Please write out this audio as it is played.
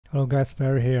Hello guys,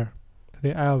 Barry here.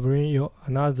 Today I'll bring you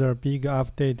another big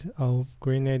update of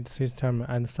Migrate system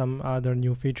and some other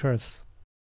new features.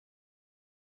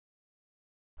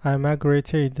 I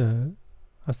migrated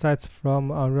assets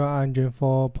from Unreal Engine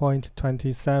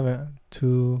 4.27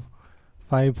 to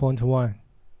 5.1.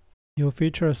 New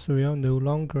features will no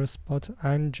longer support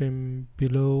engine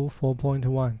below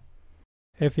 4.1.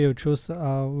 If you choose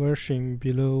a version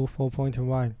below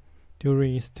 4.1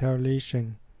 during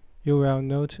installation, you will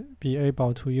not be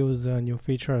able to use the new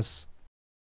features.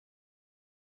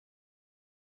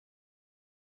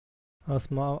 A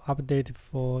small update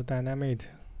for dynamic.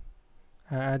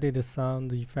 I added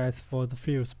sound effects for the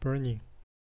fuse burning.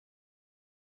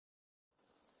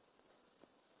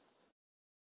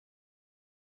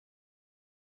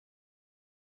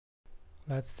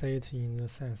 Let's say it in the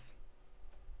sense.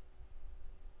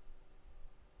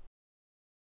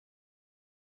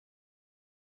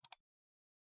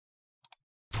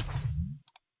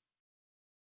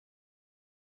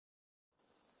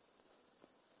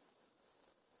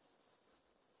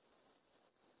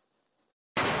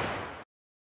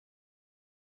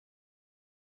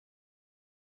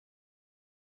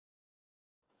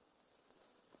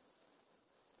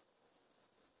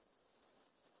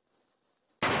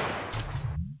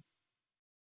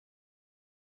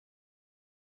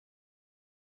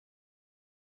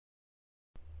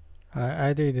 I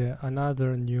added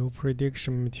another new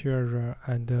prediction material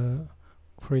and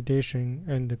prediction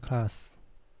end class.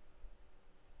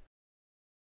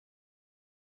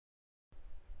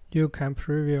 You can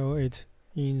preview it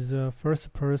in the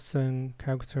first-person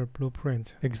character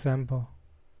blueprint example.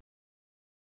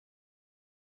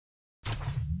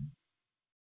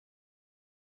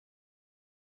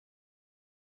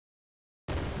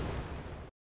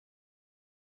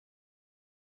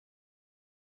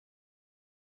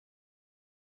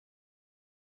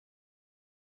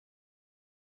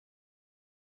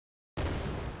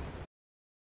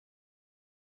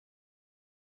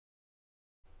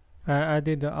 I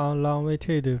added an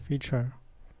long-awaited feature.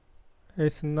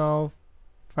 It's now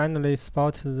finally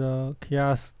supports the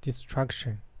chaos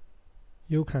destruction.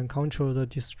 You can control the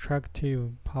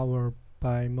destructive power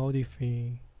by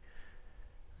modifying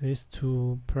these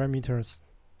two parameters.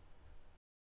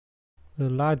 The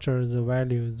larger the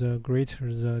value, the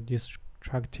greater the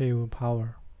destructive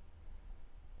power.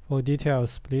 For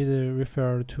details, please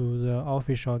refer to the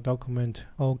official document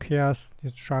on chaos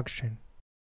destruction.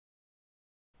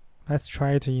 Let's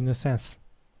try it in a sense.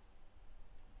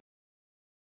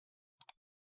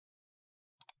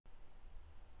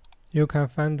 You can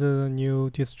find the new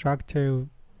destructive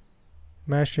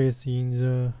meshes in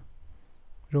the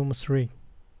room 3.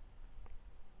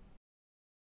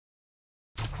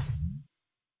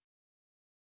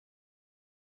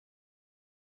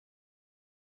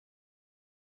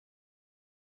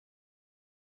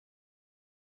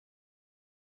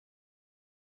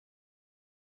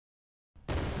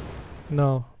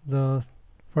 No, the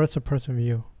first person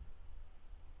view.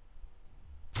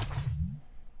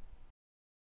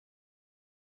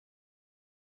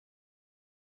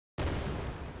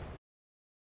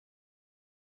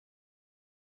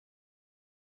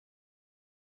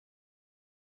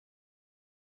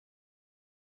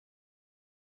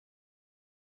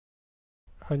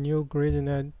 A new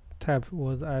gradient tab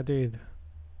was added.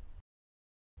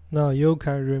 Now you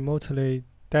can remotely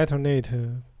detonate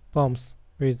bombs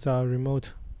with a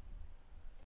remote.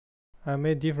 I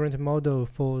made different model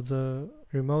for the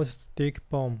remote stick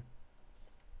bomb.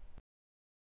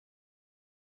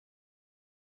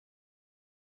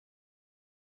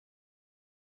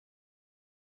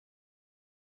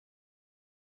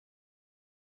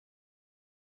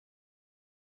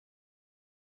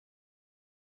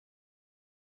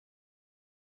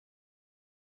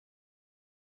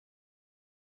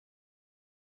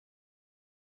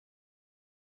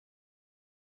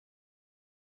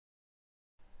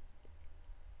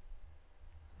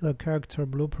 The character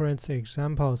blueprints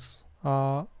examples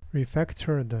are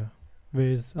refactored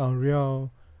with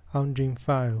Unreal Engine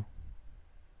 5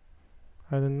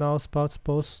 and now supports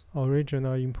both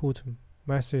original input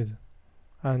method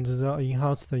and the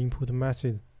enhanced input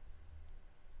method.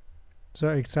 The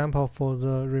example for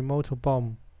the remote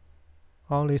bomb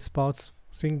only supports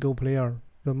single player.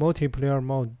 The multiplayer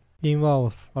mode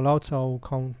involves a lot of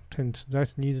content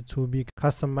that needs to be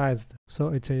customized, so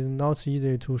it is not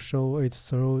easy to show it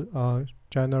through a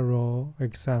general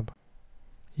example.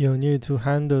 You need to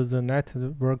handle the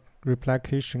network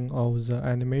replication of the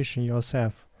animation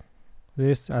yourself.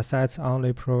 This asset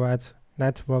only provides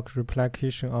network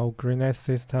replication of Migrate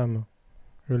system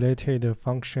related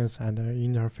functions and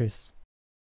interface.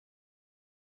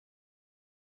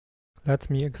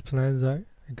 Let me explain the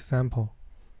example,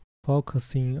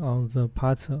 focusing on the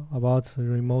part about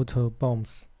remote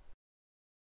bombs.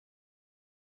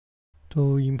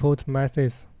 To input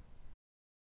methods,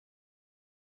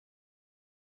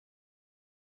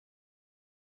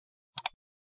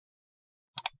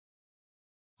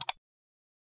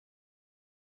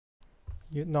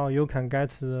 now you can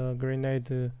get the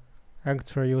grenade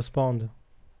actor you spawned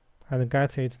and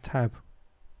get its type.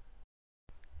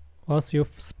 Once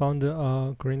you've spawned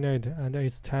a grenade and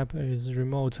its type is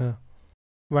remote,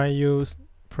 when you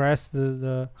press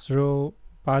the throw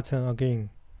button again,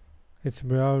 it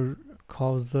will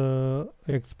call the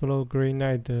explode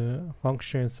grenade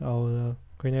functions of the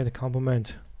grenade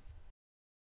component.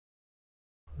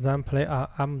 Then play a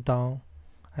arm down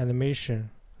animation,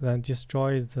 then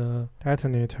destroy the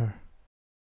detonator.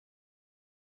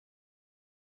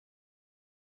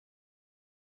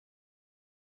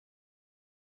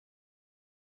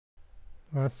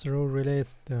 When throw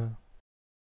released,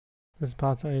 this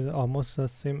part is almost the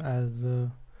same as the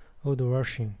old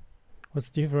version. What's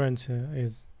different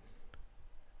is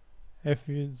if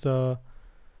the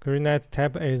grenade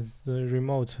type is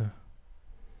remote,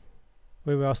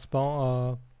 we will spawn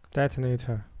a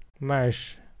detonator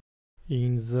mesh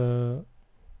in the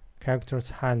character's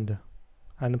hand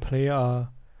and play a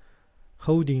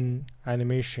holding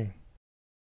animation.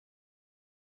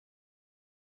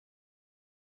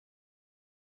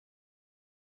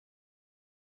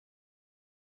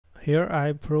 Here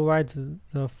I provide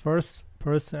the first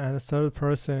person and third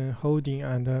person holding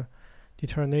and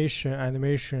detonation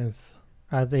animations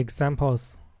as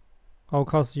examples. Of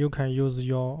course, you can use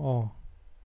your own.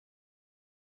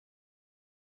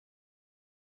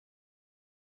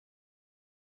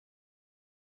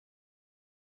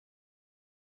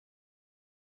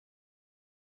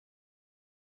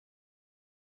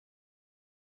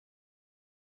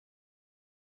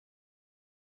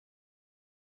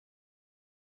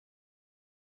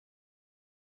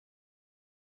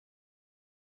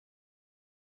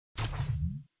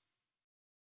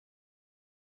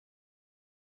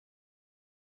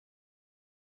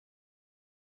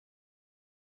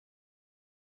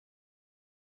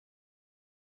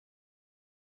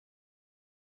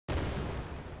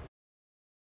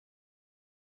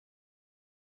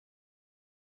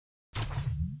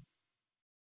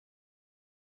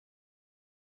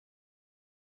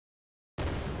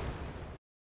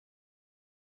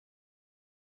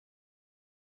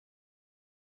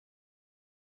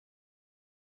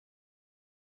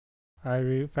 I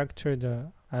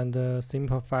refactored and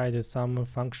simplified some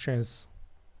functions.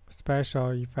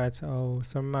 Special effect of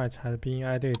thermite has been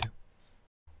added,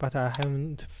 but I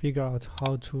haven't figured out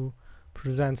how to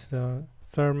present the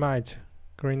thermite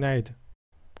grenade.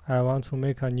 I want to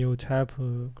make a new type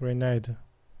grenade,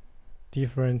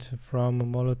 different from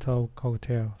Molotov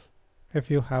cocktails. If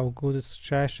you have good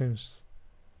suggestions,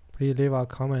 please leave a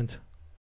comment.